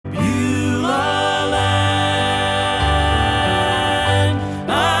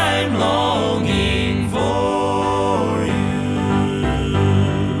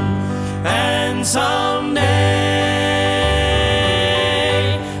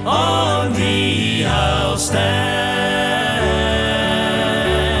stand.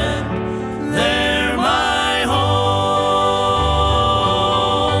 There my home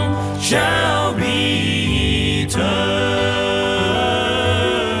shall be eternal.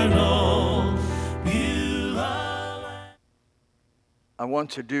 I want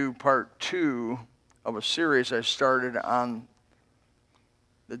to do part 2 of a series I started on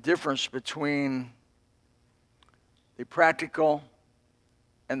the difference between the practical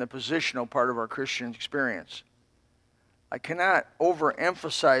and the positional part of our Christian experience. I cannot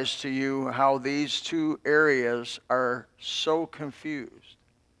overemphasize to you how these two areas are so confused.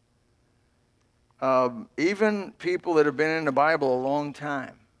 Even people that have been in the Bible a long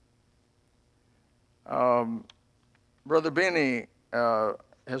time. Brother Benny was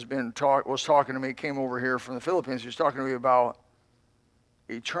talking to me, came over here from the Philippines. He was talking to me about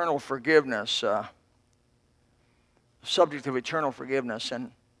eternal forgiveness, subject of eternal forgiveness, and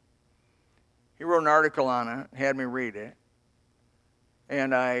he wrote an article on it, had me read it,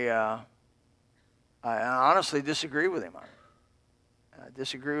 and I honestly disagree with him on it. I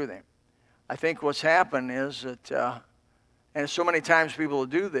disagree with him. I think what's happened is that, and so many times people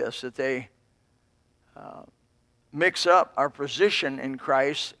do this, that they mix up our position in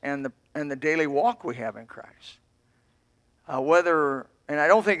Christ and the daily walk we have in Christ. And I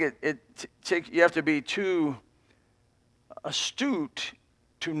don't think you have to be too astute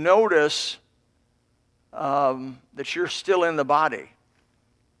to notice that you're still in the body.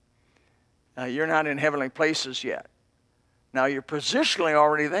 You're not in heavenly places yet. Now you're positionally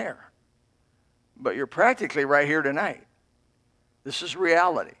already there, but you're practically right here tonight. This is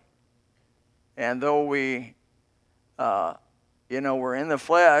reality. And though we're in the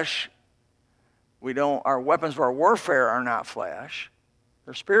flesh, our weapons of our warfare are not flesh.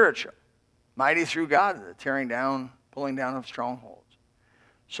 They're spiritual. Mighty through God, the tearing down, pulling down of strongholds.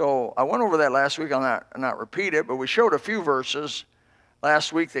 So I went over that last week. I'll not repeat it, but we showed a few verses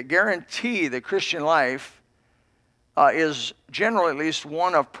last week that guarantee the Christian life is generally at least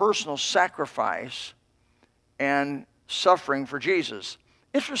one of personal sacrifice and suffering for Jesus.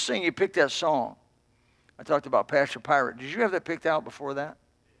 Interesting you picked that song. I talked about Pastor Pirate. Did you have that picked out before that?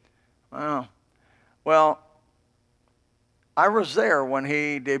 Wow. Well, I was there when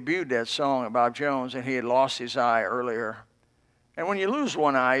he debuted that song about Jones, and he had lost his eye earlier. And when you lose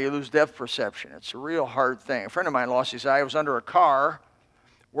one eye, you lose depth perception. It's a real hard thing. A friend of mine lost his eye. He was under a car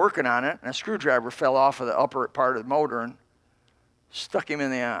working on it, and a screwdriver fell off of the upper part of the motor and stuck him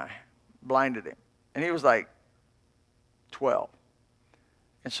in the eye, blinded him. And he was like 12.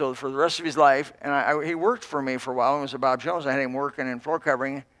 And so for the rest of his life, and he worked for me for a while. It was Bob Jones. I had him working in floor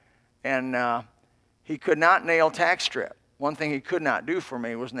covering, and he could not nail tack strip. One thing he could not do for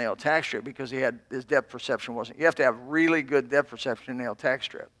me was nail tack strip because his depth perception wasn't. You have to have really good depth perception to nail tack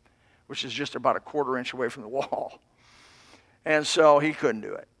strip, which is just about a quarter inch away from the wall. And so he couldn't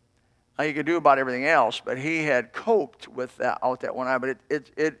do it. He could do about everything else, but he had coped with that one eye. But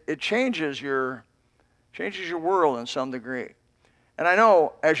it changes your world in some degree. And I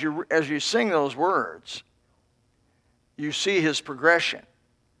know as you sing those words, you see his progression.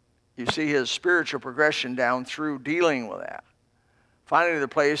 You see his spiritual progression down through dealing with that. Finally, to the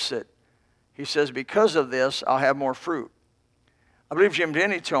place that he says, because of this, I'll have more fruit. I believe Jim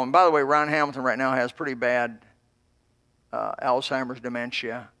Denny told him. By the way, Ron Hamilton right now has pretty bad Alzheimer's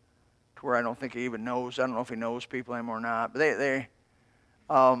dementia, to where I don't think he even knows. I don't know if he knows people anymore or not. But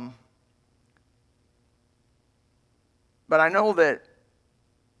but I know that,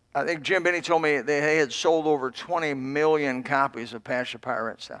 I think Jim Benny told me they had sold over 20 million copies of Pastor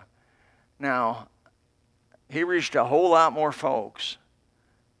Pirate stuff. Now, he reached a whole lot more folks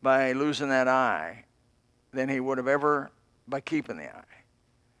by losing that eye than he would have ever by keeping the eye.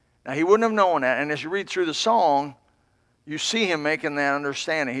 Now, he wouldn't have known that, and as you read through the song, you see him making that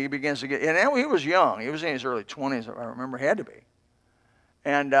understanding. He begins to get, and he was young. He was in his early 20s, I remember. He had to be.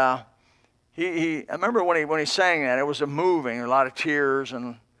 And I remember when he sang that, it was a moving, a lot of tears,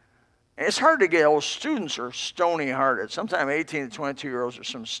 and it's hard to get. Old students are stony-hearted. Sometimes 18 to 22-year-olds are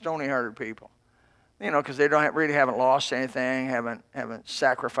some stony-hearted people, because they haven't lost anything, haven't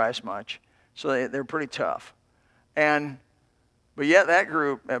sacrificed much, so they're pretty tough. But yet that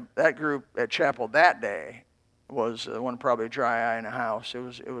group at chapel that day was one probably a dry eye in a house.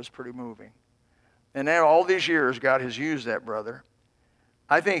 It was pretty moving. And now all these years, God has used that brother.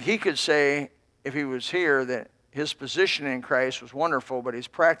 I think he could say, if he was here, that his position in Christ was wonderful, but his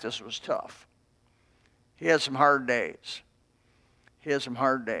practice was tough. He had some hard days.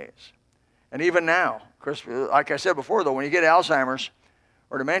 And even now, Chris, like I said before, though, when you get Alzheimer's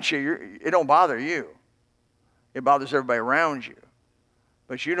or dementia, it don't bother you. It bothers everybody around you.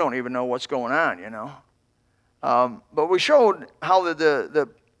 But you don't even know what's going on, But we showed how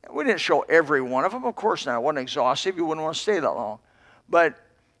we didn't show every one of them, of course not. It wasn't exhaustive. You wouldn't want to stay that long. But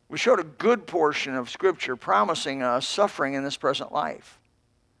we showed a good portion of Scripture promising us suffering in this present life.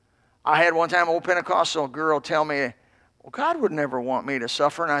 I had one time an old Pentecostal girl tell me, well, God would never want me to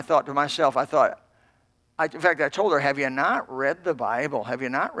suffer. And I thought to myself, in fact, I told her, have you not read the Bible? Have you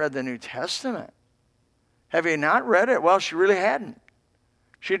not read the New Testament? Have you not read it? Well, she really hadn't.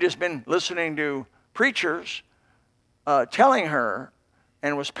 She'd just been listening to preachers telling her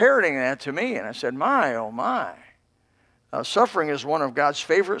and was parroting that to me. And I said, my, oh my. Suffering is one of God's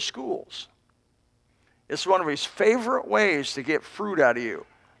favorite schools. It's one of his favorite ways to get fruit out of you.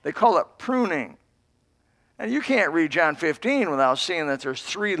 They call it pruning. And you can't read John 15 without seeing that there's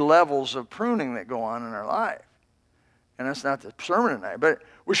 3 levels of pruning that go on in our life. And that's not the sermon tonight. But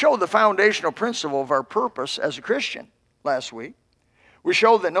we showed the foundational principle of our purpose as a Christian last week. We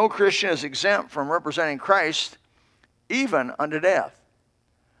showed that no Christian is exempt from representing Christ even unto death.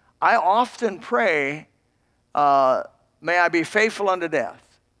 I often pray, may I be faithful unto death,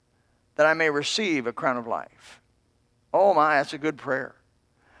 that I may receive a crown of life. Oh my, that's a good prayer.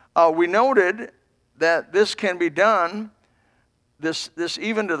 We noted that this can be done, this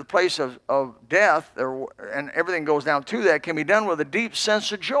even to the place of death, and everything goes down to that, can be done with a deep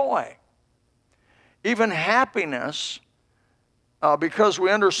sense of joy. Even happiness, because we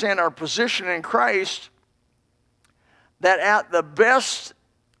understand our position in Christ, that at the best,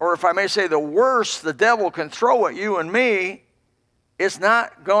 or if I may say the worst, the devil can throw at you and me, it's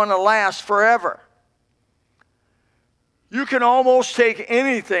not going to last forever. You can almost take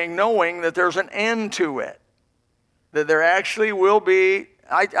anything knowing that there's an end to it. That there actually will be,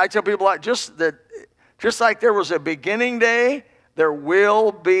 I tell people, just like there was a beginning day, there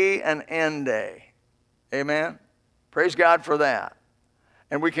will be an end day. Amen? Praise God for that.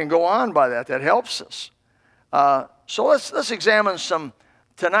 And we can go on by that. That helps us. So let's examine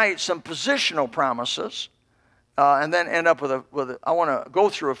tonight some positional promises, and then end up with I want to go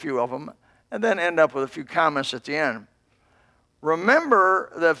through a few of them, and then end up with a few comments at the end.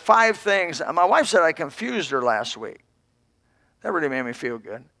 Remember the 5 things. My wife said I confused her last week. That really made me feel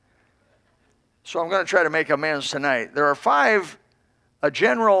good. So I'm going to try to make amends tonight. There are 5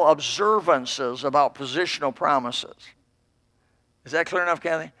 general observances about positional promises. Is that clear enough,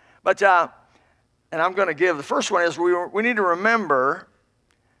 Kathy? But and I'm going to give, the first one is we need to remember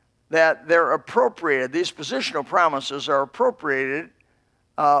that they're appropriated. These positional promises are appropriated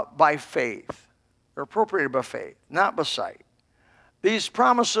by faith. They're appropriated by faith, not by sight. These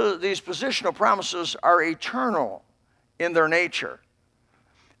positional promises are eternal in their nature.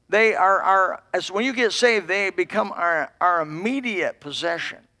 They are as when you get saved, they become our immediate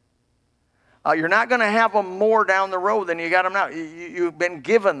possession. You're not going to have them more down the road than you got them now. You've been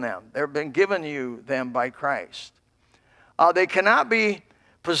given them. They've been given you them by Christ. They cannot be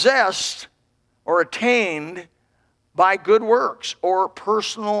possessed or attained by good works or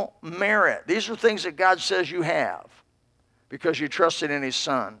personal merit. These are things that God says you have because you trusted in his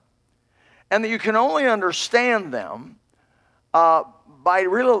Son. And that you can only understand them by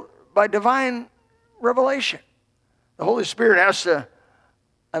divine revelation. The Holy Spirit has to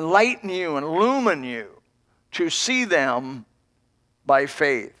enlighten you and illumine you to see them by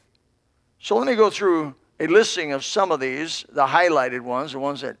faith. So let me go through a listing of some of these, the highlighted ones, the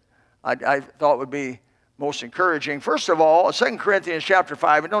ones that I thought would be most encouraging. First of all, 2 Corinthians chapter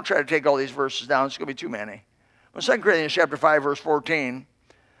 5, and don't try to take all these verses down, it's going to be too many. But 2 Corinthians chapter 5, verse 14,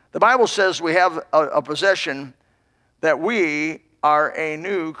 the Bible says we have a possession, that we are a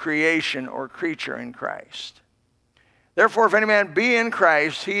new creation or creature in Christ. Therefore, if any man be in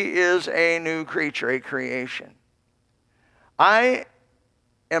Christ, he is a new creature, a creation. I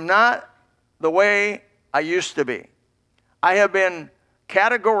am not the way I used to be. I have been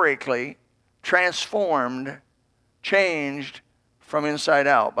categorically transformed, changed from inside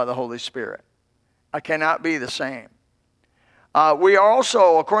out by the Holy Spirit. I cannot be the same. We are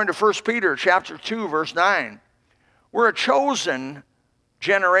also, according to 1 Peter chapter 2, verse 9, we're a chosen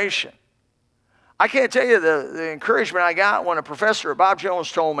generation. I can't tell you the encouragement I got when a professor, Bob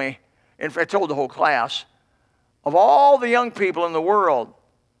Jones, told me, in fact, told the whole class, of all the young people in the world,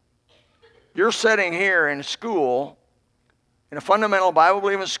 you're sitting here in school, in a fundamental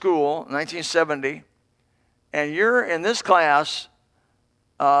Bible-believing school, 1970, and you're in this class,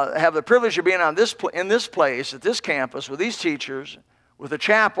 have the privilege of being in this place, at this campus, with these teachers, with a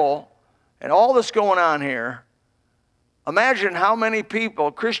chapel, and all that's going on here. Imagine how many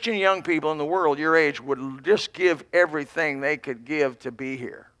people, Christian young people in the world your age, would just give everything they could give to be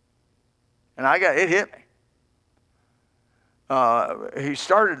here. And it hit me. he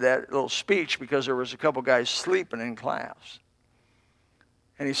started that little speech because there was a couple guys sleeping in class.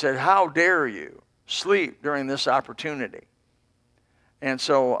 And he said, "How dare you sleep during this opportunity?" And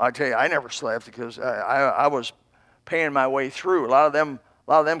so I tell you, I never slept because I was paying my way through. A lot of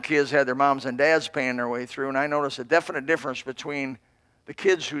them kids had their moms and dads paying their way through, and I noticed a definite difference between the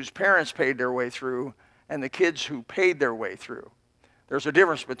kids whose parents paid their way through and the kids who paid their way through. There's a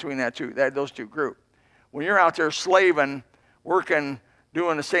difference between those two groups. When you're out there slaving, working,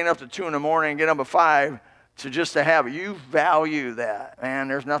 staying up to 2 in the morning, getting up at 5 to have it, you value that. Man,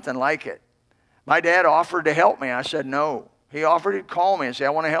 there's nothing like it. My dad offered to help me. I said no. He offered to call me and say, "I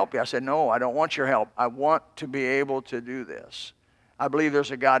want to help you." I said, "No, I don't want your help. I want to be able to do this. I believe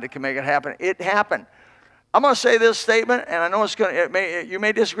there's a God that can make it happen." It happened. I'm going to say this statement, and I know you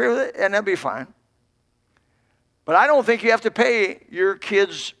may disagree with it, and that'd be fine. But I don't think you have to pay your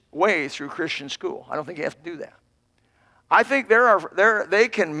kids' way through Christian school. I don't think you have to do that. I think they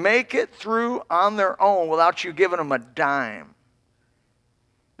can make it through on their own without you giving them a dime.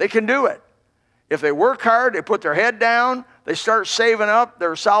 They can do it. If they work hard, they put their head down, they start saving up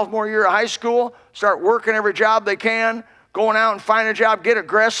their sophomore year of high school, start working every job they can, going out and find a job, get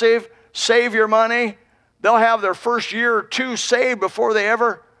aggressive, save your money. They'll have their first year or two saved before they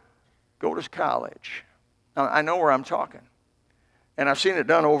ever go to college. Now, I know where I'm talking, and I've seen it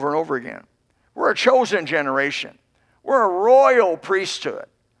done over and over again. We're a chosen generation. We're a royal priesthood.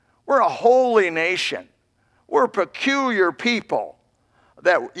 We're a holy nation. We're a peculiar people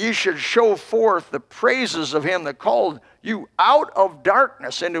that you should show forth the praises of him that called you out of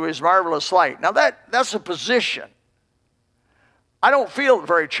darkness into his marvelous light. Now that's a position. I don't feel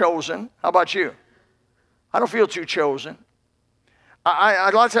very chosen. How about you? I don't feel too chosen.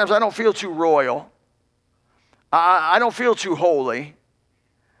 A lot of times I don't feel too royal. I don't feel too holy.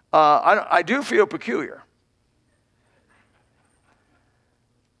 I do feel peculiar.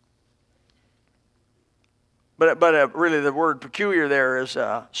 But really the word peculiar there is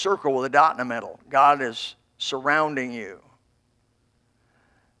a circle with a dot in the middle. God is surrounding you.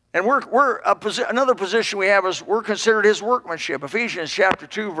 And another position we have is we're considered his workmanship. Ephesians chapter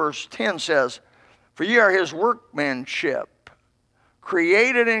 2 verse 10 says, "For ye are his workmanship,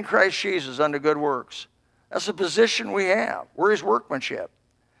 created in Christ Jesus unto good works." That's the position we have. We're his workmanship.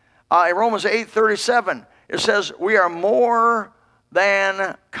 In Romans 8:37, it says, "We are more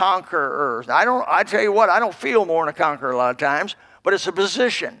than conquerors." I tell you what, I don't feel more than a conqueror a lot of times, but it's a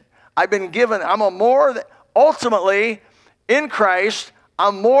position. Ultimately, in Christ,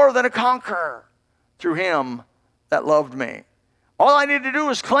 I'm more than a conqueror through him that loved me. All I need to do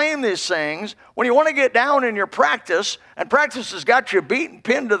is claim these things. When you want to get down in your practice, and practice has got you beat and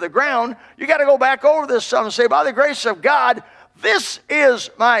pinned to the ground, you got to go back over this stuff and say, by the grace of God, this is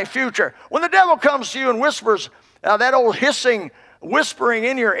my future. When the devil comes to you and whispers, that old whispering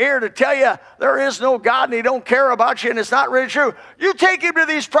in your ear to tell you there is no God and he don't care about you and it's not really true, you take him to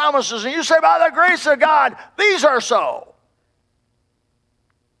these promises and you say, by the grace of God, these are so.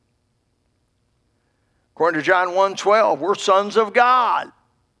 According to John 1:12, we're sons of God.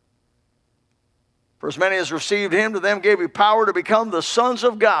 For as many as received him, to them gave he power to become the sons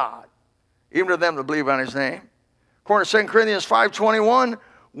of God, even to them that believe on his name. According to 2 Corinthians 5:21,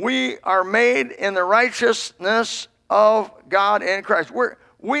 we are made in the righteousness of God in Christ.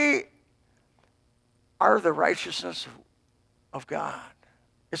 We are the righteousness of God.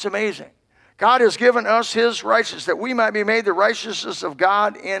 It's amazing. God has given us his righteousness that we might be made the righteousness of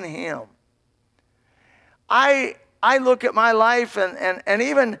God in him. I look at my life and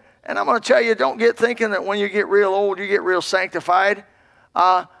I'm going to tell you, don't get thinking that when you get real old, you get real sanctified.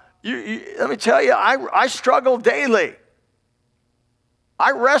 Let me tell you, I struggle daily.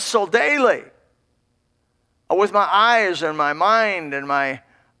 I wrestle daily with my eyes and my mind and my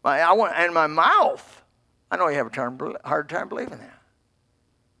mouth. I know you have a hard time believing that.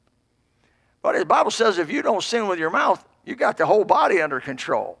 But the Bible says if you don't sin with your mouth, you got the whole body under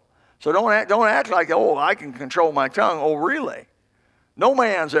control. So don't act like, oh, I can control my tongue. Oh, really? No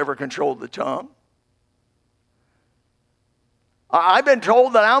man's ever controlled the tongue. I've been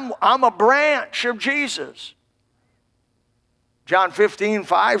told that I'm a branch of Jesus. John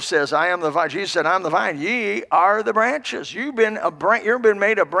 15:5 says, I am the vine. Jesus said, I'm the vine. Ye are the branches. You've been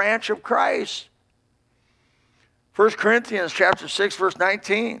made a branch of Christ. 1 Corinthians chapter 6, verse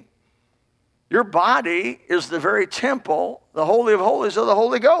 19. Your body is the very temple, the Holy of Holies of the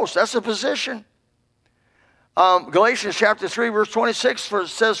Holy Ghost. That's a position. Galatians chapter 3, verse 26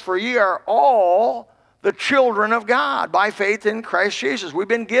 says, for ye are all the children of God by faith in Christ Jesus. We've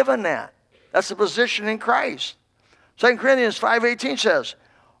been given that. That's a position in Christ. 2 Corinthians 5:18 says,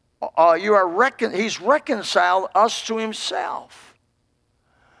 He's reconciled us to himself.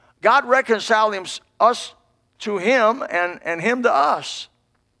 God reconciled us to him and him to us.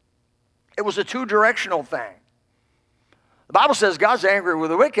 It was a two-directional thing. The Bible says God's angry with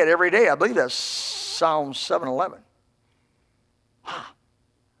the wicked every day. I believe that's Psalm 7:11.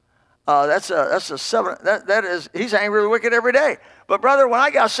 He's angry with the wicked every day. But brother, when I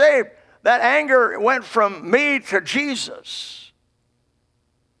got saved, that anger went from me to Jesus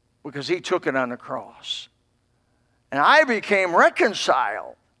because he took it on the cross. And I became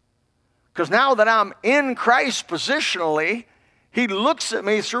reconciled because now that I'm in Christ positionally, he looks at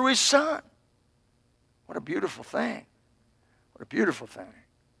me through his Son. What a beautiful thing. What a beautiful thing.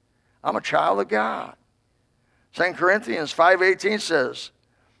 I'm a child of God. 2 Corinthians 5:18 says,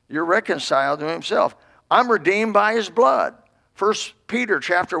 you're reconciled to himself. I'm redeemed by his blood. 1 Peter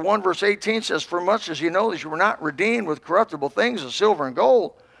chapter 1 verse 18 says, for much as you know that you were not redeemed with corruptible things as silver and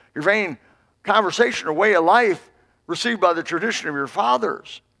gold, your vain conversation or way of life received by the tradition of your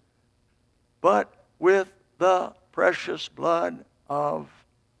fathers, but with the precious blood of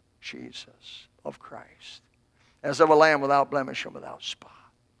Jesus, of Christ, as of a lamb without blemish and without spot.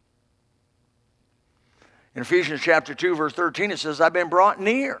 In Ephesians chapter 2, verse 13, it says, I've been brought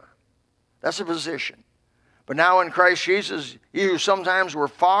near. That's a position. But now in Christ Jesus, ye who sometimes were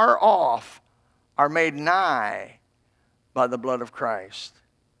far off are made nigh by the blood of Christ.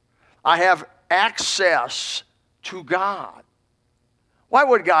 I have access to God. Why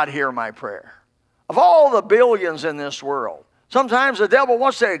would God hear my prayer? Of all the billions in this world, sometimes the devil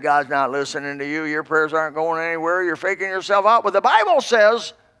wants to say, God's not listening to you. Your prayers aren't going anywhere. You're faking yourself out. But the Bible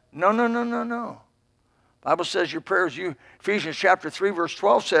says, no, no, no, no, no. The Bible says your prayers, Ephesians chapter 3, verse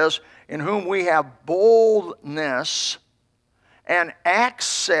 12 says, in whom we have boldness and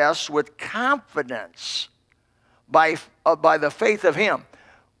access with confidence by the faith of him.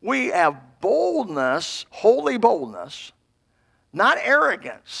 We have boldness, holy boldness, not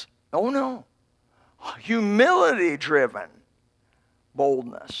arrogance. Oh, no. Humility-driven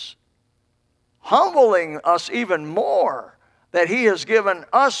boldness. Humbling us even more that he has given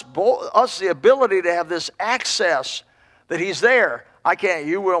us the ability to have this access, that he's there.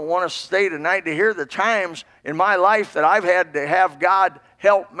 You won't want to stay tonight to hear the times in my life that I've had to have God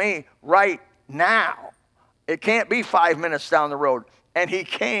help me right now. It can't be 5 minutes down the road. And he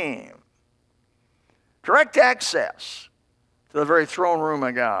came. Direct access to the very throne room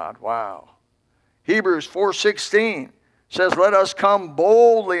of God. Wow. Hebrews 4:16 says, let us come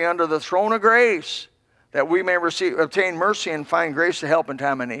boldly under the throne of grace, that we may obtain mercy and find grace to help in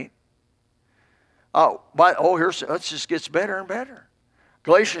time of need. It just gets better and better.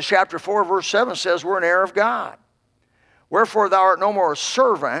 Galatians chapter 4, verse 7 says we're an heir of God. Wherefore thou art no more a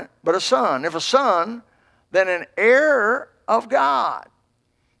servant, but a son. If a son, then an heir of God.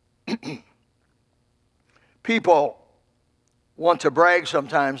 People want to brag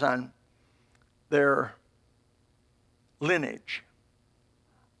sometimes on their lineage.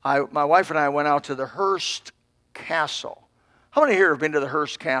 My wife and I went out to the Hearst Castle. How many here have been to the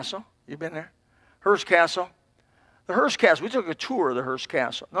Hearst Castle? You been there? Hearst Castle? The Hearst Castle, we took a tour of the Hearst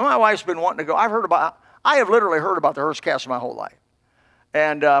Castle. Now, my wife's been wanting to go. I have literally heard about the Hearst Castle my whole life.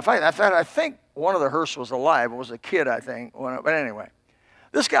 And I think one of the Hearsts was alive. It was a kid, I think. But anyway,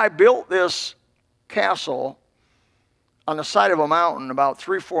 this guy built this castle on the side of a mountain about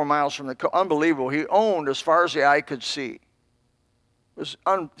 3-4 miles from the coast. Unbelievable. He owned as far as the eye could see. It was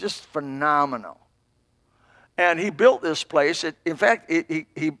just phenomenal. And he built this place. In fact, I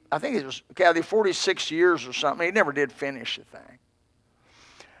think it was, Kathy, 46 years or something. He never did finish the thing.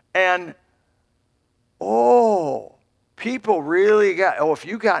 And, people really if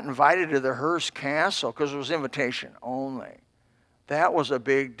you got invited to the Hearst Castle, because it was invitation only, that was a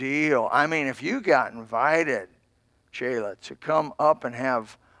big deal. I mean, if you got invited, Jayla, to come up and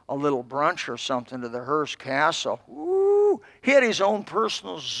have a little brunch or something to the Hearst Castle, he had his own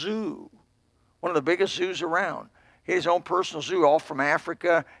personal zoo, one of the biggest zoos around. He had his own personal zoo, all from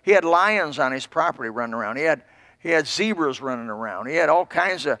Africa. He had lions on his property running around. He had zebras running around. He had all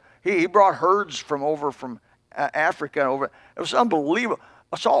kinds of. He brought herds from Africa over. It was unbelievable.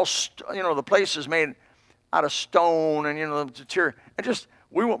 It's all the place is made out of stone and the material. And just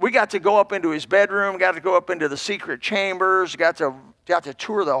we got to go up into his bedroom. Got to go up into the secret chambers. Got to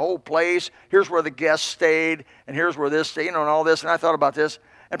tour the whole place. Here's where the guests stayed, and here's where this stayed, and all this. And I thought about this.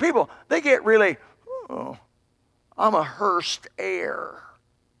 And people, they get really, I'm a Hearst heir.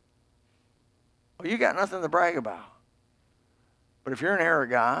 Well, you got nothing to brag about. But if you're an heir of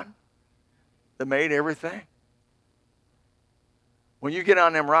God that made everything, when you get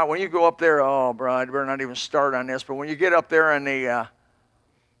on them when you go up there, bro, I better not even start on this, but when you get up there in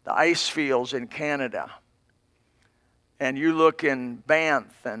the ice fields in Canada, and you look in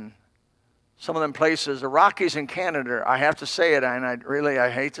Banff and some of them places, the Rockies in Canada, I have to say it, and I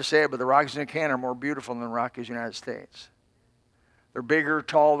hate to say it, but the Rockies in Canada are more beautiful than the Rockies in the United States. They're bigger,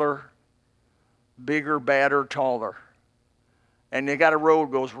 taller, badder, taller. And they got a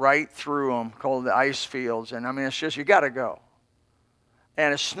road goes right through them called the ice fields. And I mean, it's just, you got to go.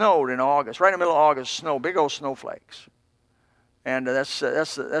 And it snowed in August. Right in the middle of August, snow, big old snowflakes. And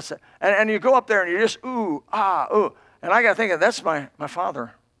and you go up there and you just, ooh, ah, ooh. And I got to think, that's my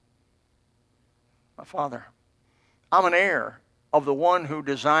father. My father. I'm an heir of the one who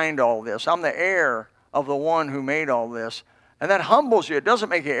designed all this. I'm the heir of the one who made all this. And that humbles you. It doesn't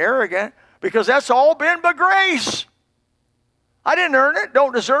make you arrogant, because that's all been by grace. I didn't earn it,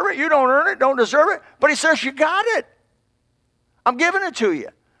 don't deserve it. You don't earn it, don't deserve it. But he says, you got it. I'm giving it to you.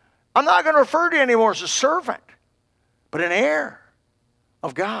 I'm not going to refer to you anymore as a servant, but an heir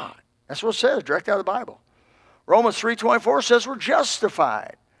of God. That's what it says, direct out of the Bible. Romans 3:24 says we're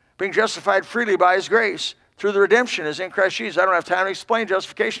justified, being justified freely by his grace through the redemption is in Christ Jesus. I don't have time to explain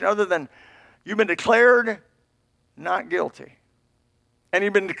justification other than you've been declared not guilty. And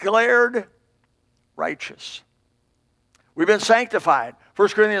you've been declared righteous. We've been sanctified. 1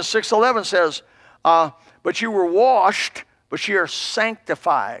 Corinthians 6:11 says, but you were washed, but you are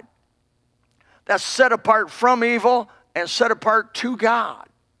sanctified. That's set apart from evil and set apart to God.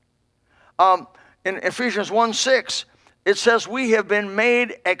 In Ephesians 1:6, it says we have been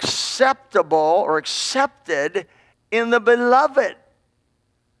made acceptable or accepted in the beloved.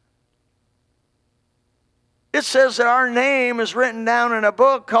 It says that our name is written down in a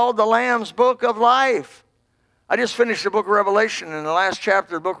book called the Lamb's Book of Life. I just finished the book of Revelation. In the last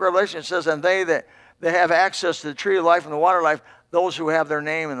chapter of the book of Revelation, it says, and they have access to the tree of life and the water of life, those who have their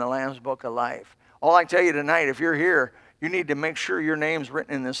name in the Lamb's Book of Life. All I can tell you tonight, if you're here, you need to make sure your name's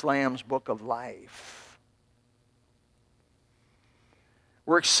written in this Lamb's Book of Life.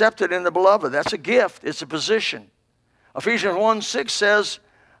 We're accepted in the beloved. That's a gift. It's a position. Ephesians 1:6 says,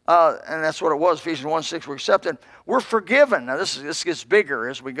 and that's what it was, Ephesians 1:6, we're accepted. We're forgiven. Now this gets bigger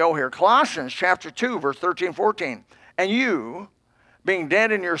as we go here. Colossians chapter 2, verse 13, 14. And you, being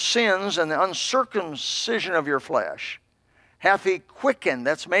dead in your sins and the uncircumcision of your flesh, hath he quickened,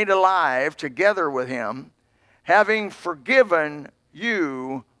 that's made alive, together with him, having forgiven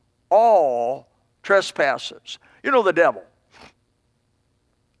you all trespasses. You know the devil.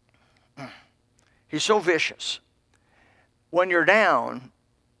 He's so vicious. When you're down,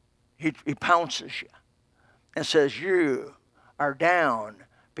 he pounces you and says, you are down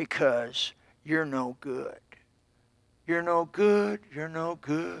because you're no good. You're no good, you're no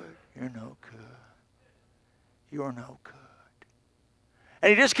good, you're no good. You're no good.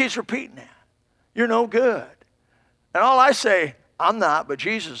 And he just keeps repeating that. You're no good. And all I say, I'm not, but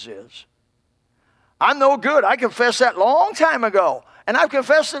Jesus is. I'm no good. I confessed that long time ago. And I've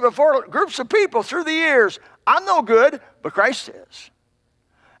confessed it before groups of people through the years. I'm no good, but Christ is.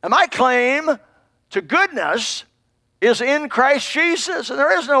 And my claim to goodness is in Christ Jesus, and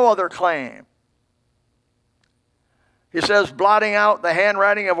there is no other claim. He says, blotting out the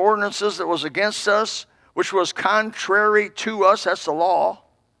handwriting of ordinances that was against us, which was contrary to us, that's the law,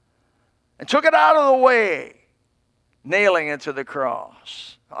 and took it out of the way, nailing it to the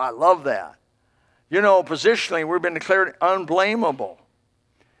cross. I love that. You know, positionally, we've been declared unblameable.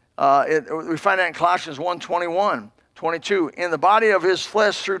 We find that in Colossians 1:21, 22. In the body of his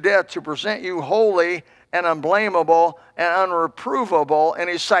flesh through death to present you holy and unblameable and unreprovable in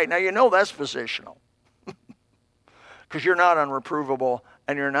his sight. Now, you know that's positional. Because you're not unreprovable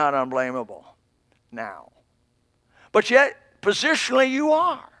and you're not unblameable now. But yet, positionally, you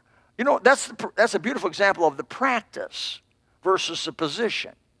are. You know, that's a beautiful example of the practice versus the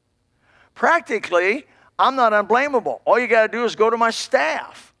position. Practically, I'm not unblameable. All you got to do is go to my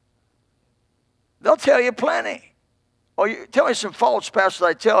staff. They'll tell you plenty. Oh, you tell me some faults Pastor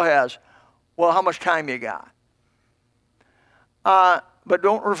Lytle has. Well, how much time you got? But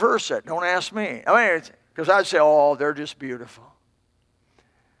don't reverse it. Don't ask me. I mean, because I'd say, oh, they're just beautiful.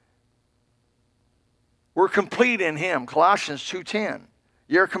 We're complete in him. Colossians 2:10.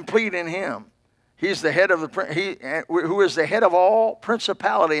 You're complete in him. He's the head of who is the head of all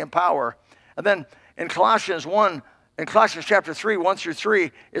principality and power. And then in Colossians chapter 3, 1 through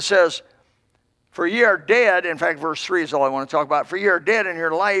 3, it says, for ye are dead, in fact, verse 3 is all I want to talk about. For ye are dead, and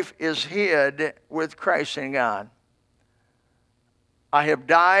your life is hid with Christ in God. I have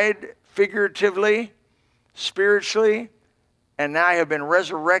died figuratively, spiritually, and now I have been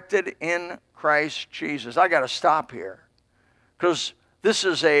resurrected in Christ Jesus. I got to stop here because this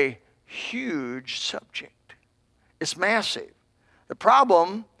is a huge subject. It's massive. The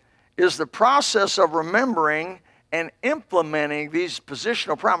problem is the process of remembering and implementing these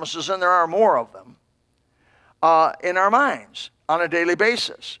positional promises, and there are more of them, in our minds on a daily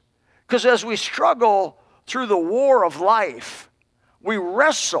basis. Because as we struggle through the war of life, we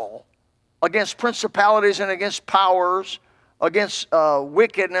wrestle against principalities and against powers, against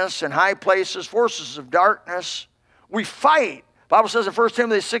wickedness in high places, forces of darkness. We fight. The Bible says in 1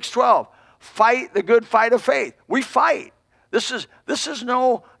 Timothy 6:12, fight the good fight of faith. We fight. This is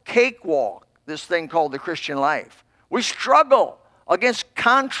no cakewalk, this thing called the Christian life. We struggle against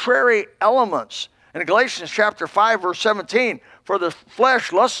contrary elements. In Galatians chapter 5, verse 17, for the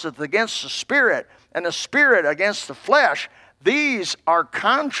flesh lusteth against the spirit, and the spirit against the flesh. These are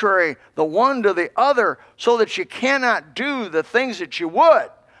contrary the one to the other, so that you cannot do the things that you would.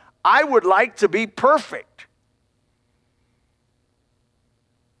 I would like to be perfect.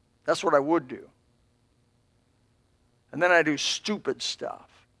 That's what I would do. And then I do stupid stuff.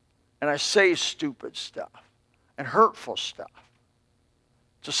 And I say stupid stuff and hurtful stuff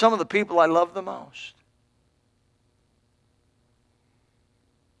to some of the people I love the most.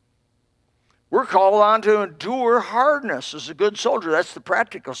 We're called on to endure hardness as a good soldier. That's the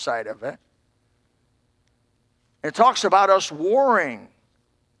practical side of it. It talks about us warring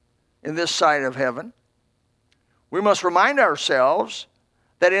in this side of heaven. We must remind ourselves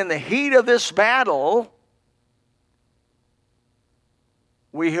that in the heat of this battle,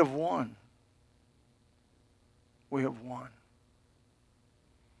 we have won. We have won.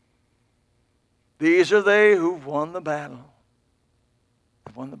 These are they who've won the battle.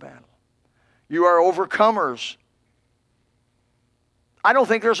 They've won the battle. You are overcomers. I don't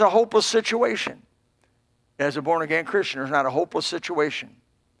think there's a hopeless situation. As a born-again Christian, there's not a hopeless situation.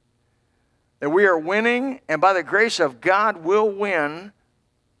 That we are winning, and by the grace of God will win.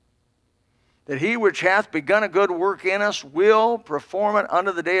 That he which hath begun a good work in us will perform it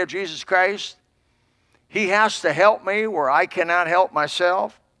unto the day of Jesus Christ. He has to help me where I cannot help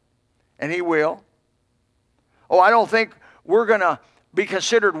myself, and he will. Oh, I don't think we're going to be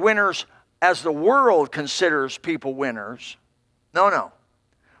considered winners as the world considers people winners. No.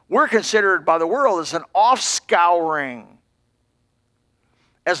 We're considered by the world as an offscouring,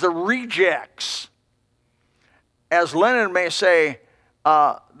 as the rejects, as Lenin may say,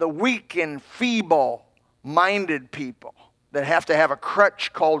 the weak and feeble-minded people that have to have a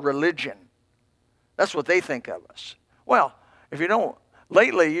crutch called religion. That's what they think of us. Well, if you don't,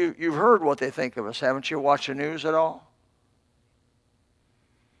 lately you've heard what they think of us, haven't you? Watched the news at all?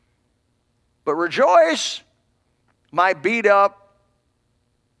 But rejoice, my beat up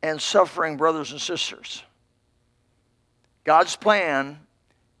and suffering brothers and sisters. God's plan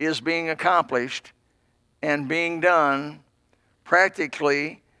is being accomplished and being done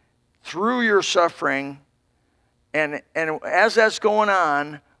practically through your suffering. And as that's going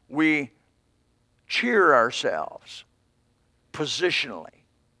on, we cheer ourselves positionally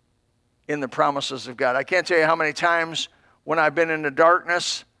in the promises of God. I can't tell you how many times when I've been in the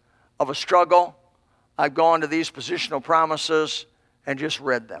darkness of a struggle, I've gone to these positional promises and just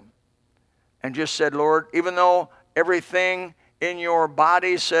read them. And just said, Lord, even though everything in your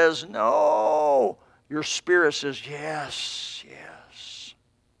body says no, your spirit says yes, yes.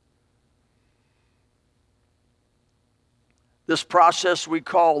 This process we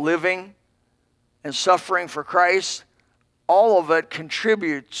call living and suffering for Christ, all of it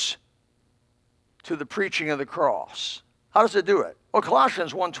contributes to the preaching of the cross. How does it do it? Well,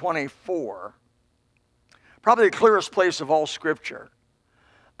 Colossians 1:24, probably the clearest place of all Scripture,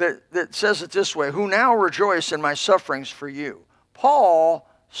 that says it this way, who now rejoice in my sufferings for you. Paul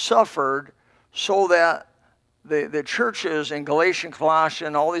suffered so that the churches in Galatia,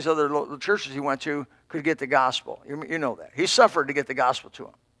 Colossian, all these other churches he went to could get the gospel. You know that. He suffered to get the gospel to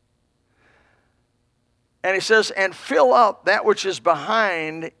them. And he says, and fill up that which is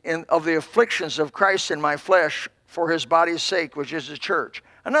behind of the afflictions of Christ in my flesh for his body's sake, which is the church.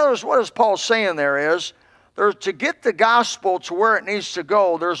 In other words, what is Paul saying there is, to get the gospel to where it needs to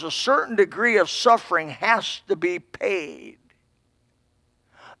go, there's a certain degree of suffering has to be paid.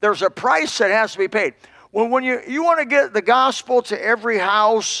 There's a price that has to be paid. When you want to get the gospel to every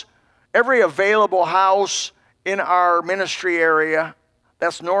house, every available house in our ministry area,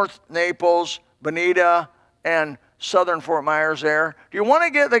 that's North Naples, Bonita, and Southern Fort Myers there. Do you want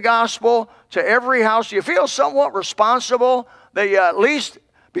to get the gospel to every house? Do you feel somewhat responsible that you, at least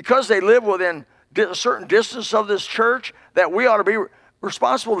because they live within a certain distance of this church, that we ought to be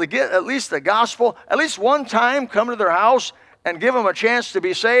responsible to get at least the gospel, at least one time, come to their house and give them a chance to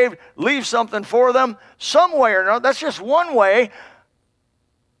be saved, leave something for them, some way or another. That's just one way.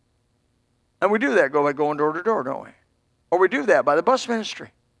 And we do that by going door to door, don't we? Or we do that by the bus ministry.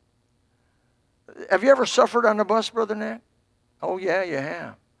 Have you ever suffered on the bus, Brother Nick? Oh, yeah, you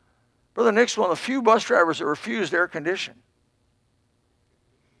have. Brother Nick's one of the few bus drivers that refused air conditioning.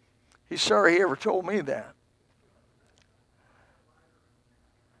 He's sorry he ever told me that.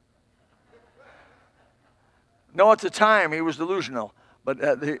 No, at the time he was delusional, but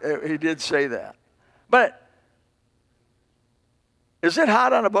he did say that. But is it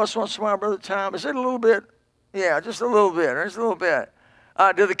hot on a bus once in a while, Brother Tom? Is it a little bit? Yeah, just a little bit. Just a little bit.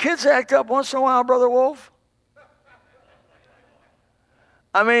 Do the kids act up once in a while, Brother Wolf?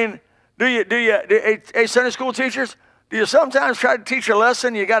 I mean, hey, Sunday school teachers, do you sometimes try to teach a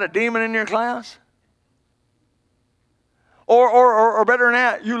lesson, you got a demon in your class? Or better than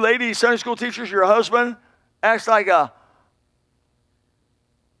that, you ladies, Sunday school teachers, your husband acts like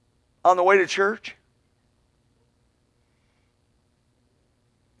on the way to church?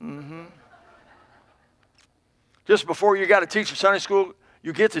 Mm-hmm. Just before you got to teach a Sunday school,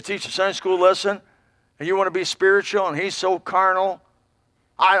 you get to teach a Sunday school lesson, and you want to be spiritual, and he's so carnal.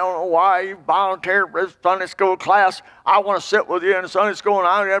 I don't know why you volunteered for this Sunday school class. I want to sit with you in Sunday school,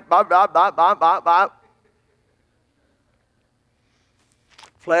 and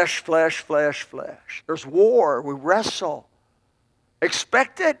Flesh, flesh, flesh, flesh. There's war. We wrestle.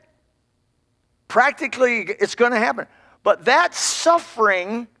 Expect it. Practically, it's going to happen. But that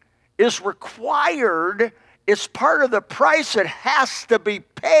suffering is required. It's part of the price that has to be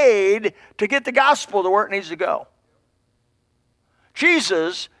paid to get the gospel to where it needs to go.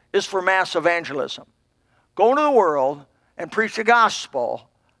 Jesus is for mass evangelism. Go into the world and preach the gospel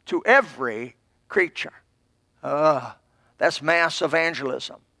to every creature. That's mass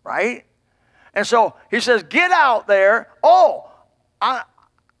evangelism, right? And so he says, get out there. I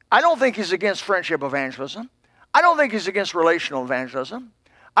don't think he's against friendship evangelism. I don't think he's against relational evangelism.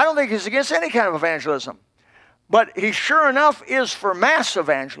 I don't think he's against any kind of evangelism. But he sure enough is for mass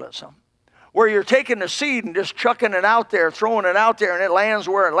evangelism, where you're taking the seed and just chucking it out there, throwing it out there, and it lands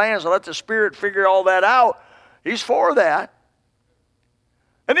where it lands, and let the Spirit figure all that out. He's for that.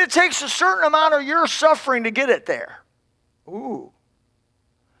 And it takes a certain amount of your suffering to get it there. Ooh.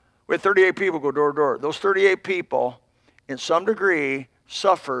 We had 38 people go door to door. Those 38 people, in some degree,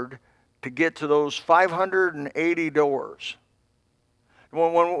 suffered to get to those 580 doors.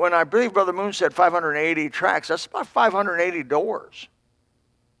 When I believe Brother Moon said 580 tracks, that's about 580 doors.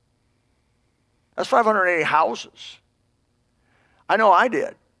 That's 580 houses. I know I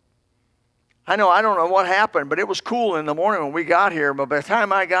did. I don't know what happened, but it was cool in the morning when we got here. But by the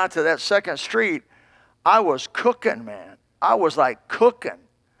time I got to that second street, I was cooking, man. I was like cooking.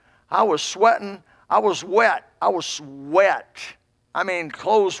 I was sweating. I was wet. I mean,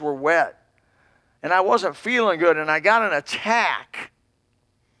 clothes were wet. And I wasn't feeling good, and I got an attack.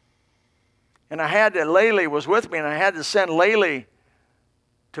 And Laylee was with me, and I had to send Laylee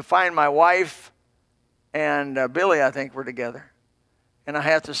to find my wife, and Billy, I think, were together. And I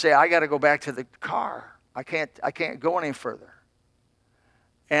had to say, I got to go back to the car. I can't go any further.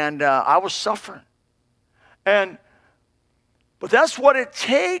 And I was suffering. But that's what it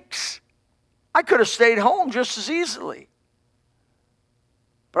takes. I could have stayed home just as easily.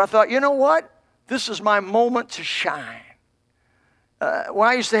 But I thought, you know what? This is my moment to shine. When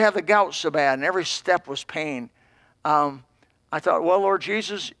I used to have the gout so bad and every step was pain, I thought, well, Lord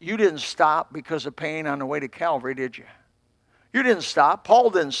Jesus, you didn't stop because of pain on the way to Calvary, did you? You didn't stop. Paul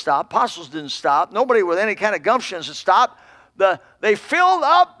didn't stop. Apostles didn't stop. Nobody with any kind of gumptions had stopped. They filled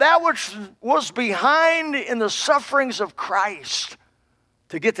up that which was behind in the sufferings of Christ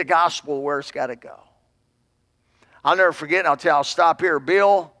to get the gospel where it's got to go. I'll never forget, and I'll stop here.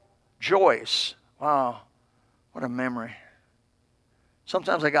 Bill Joyce. Wow, what a memory.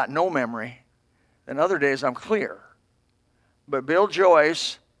 Sometimes I got no memory, and other days I'm clear. But Bill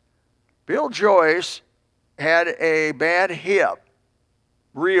Joyce had a bad hip,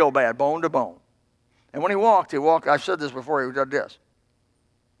 real bad, bone to bone. And when he walked, I've said this before, he did this.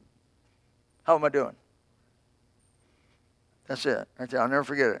 How am I doing? That's it, right there. I'll never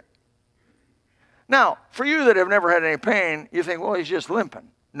forget it. Now, for you that have never had any pain, you think, well, he's just limping.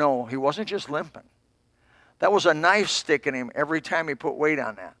 No, he wasn't just limping. That was a knife sticking him every time he put weight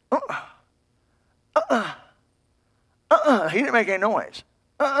on that. He didn't make any noise.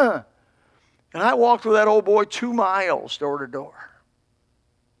 And I walked with that old boy 2 miles door to door.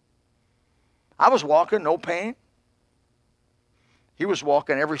 I was walking, no pain. He was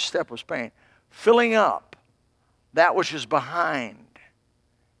walking, every step was pain. Filling up that which is behind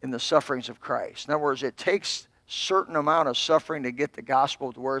in the sufferings of Christ. In other words, it takes certain amount of suffering to get the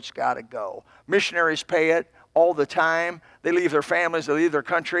gospel to where it's got to go. Missionaries pay it. all the time. They leave their families, they leave their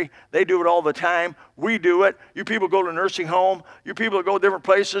country. They do it all the time. We do it. You people go to nursing home. You people that go to different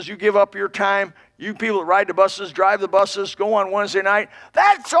places. You give up your time. You people that ride the buses, drive the buses, go on Wednesday night.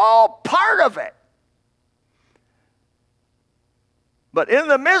 That's all part of it. But in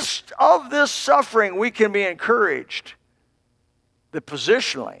the midst of this suffering, we can be encouraged that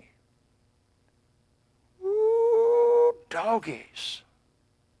positionally, doggies,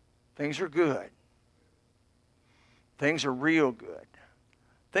 things are good. Things are real good.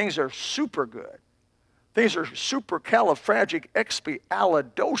 Things are super good. Things are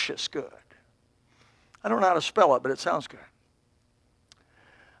supercalifragilisticexpialidocious good. I don't know how to spell it, but it sounds good.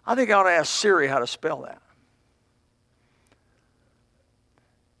 I think I ought to ask Siri how to spell that.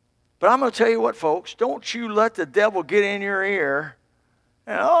 But I'm going to tell you what, folks, don't you let the devil get in your ear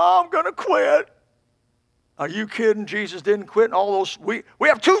and, I'm going to quit. Are you kidding? Jesus didn't quit and all those. We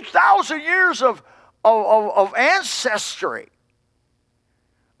have 2,000 years of ancestry,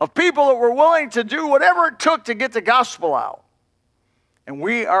 of people that were willing to do whatever it took to get the gospel out. And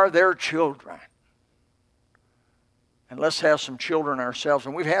we are their children. And let's have some children ourselves.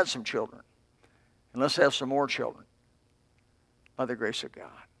 And we've had some children. And let's have some more children by the grace of God.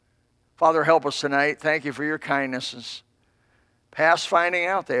 Father, help us tonight. Thank you for your kindnesses. Past finding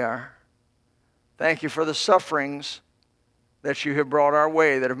out they are. Thank you for the sufferings that you have brought our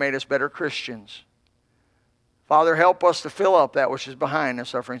way that have made us better Christians. Father, help us to fill up that which is behind the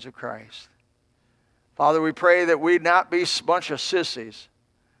sufferings of Christ. Father, we pray that we'd not be a bunch of sissies,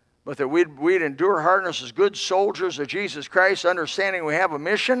 but that we'd endure hardness as good soldiers of Jesus Christ, understanding we have a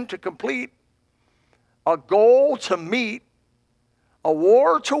mission to complete, a goal to meet, a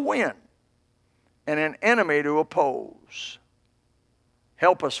war to win, and an enemy to oppose.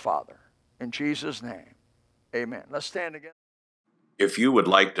 Help us, Father, in Jesus' name. Amen. Let's stand together. If you would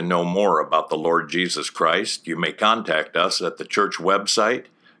like to know more about the Lord Jesus Christ, you may contact us at the church website,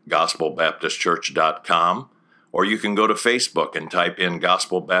 gospelbaptistchurch.com, or you can go to Facebook and type in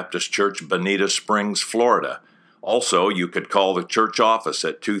Gospel Baptist Church, Bonita Springs, Florida. Also, you could call the church office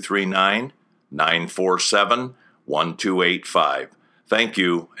at 239-947-1285. Thank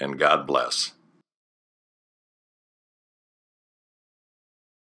you, and God bless.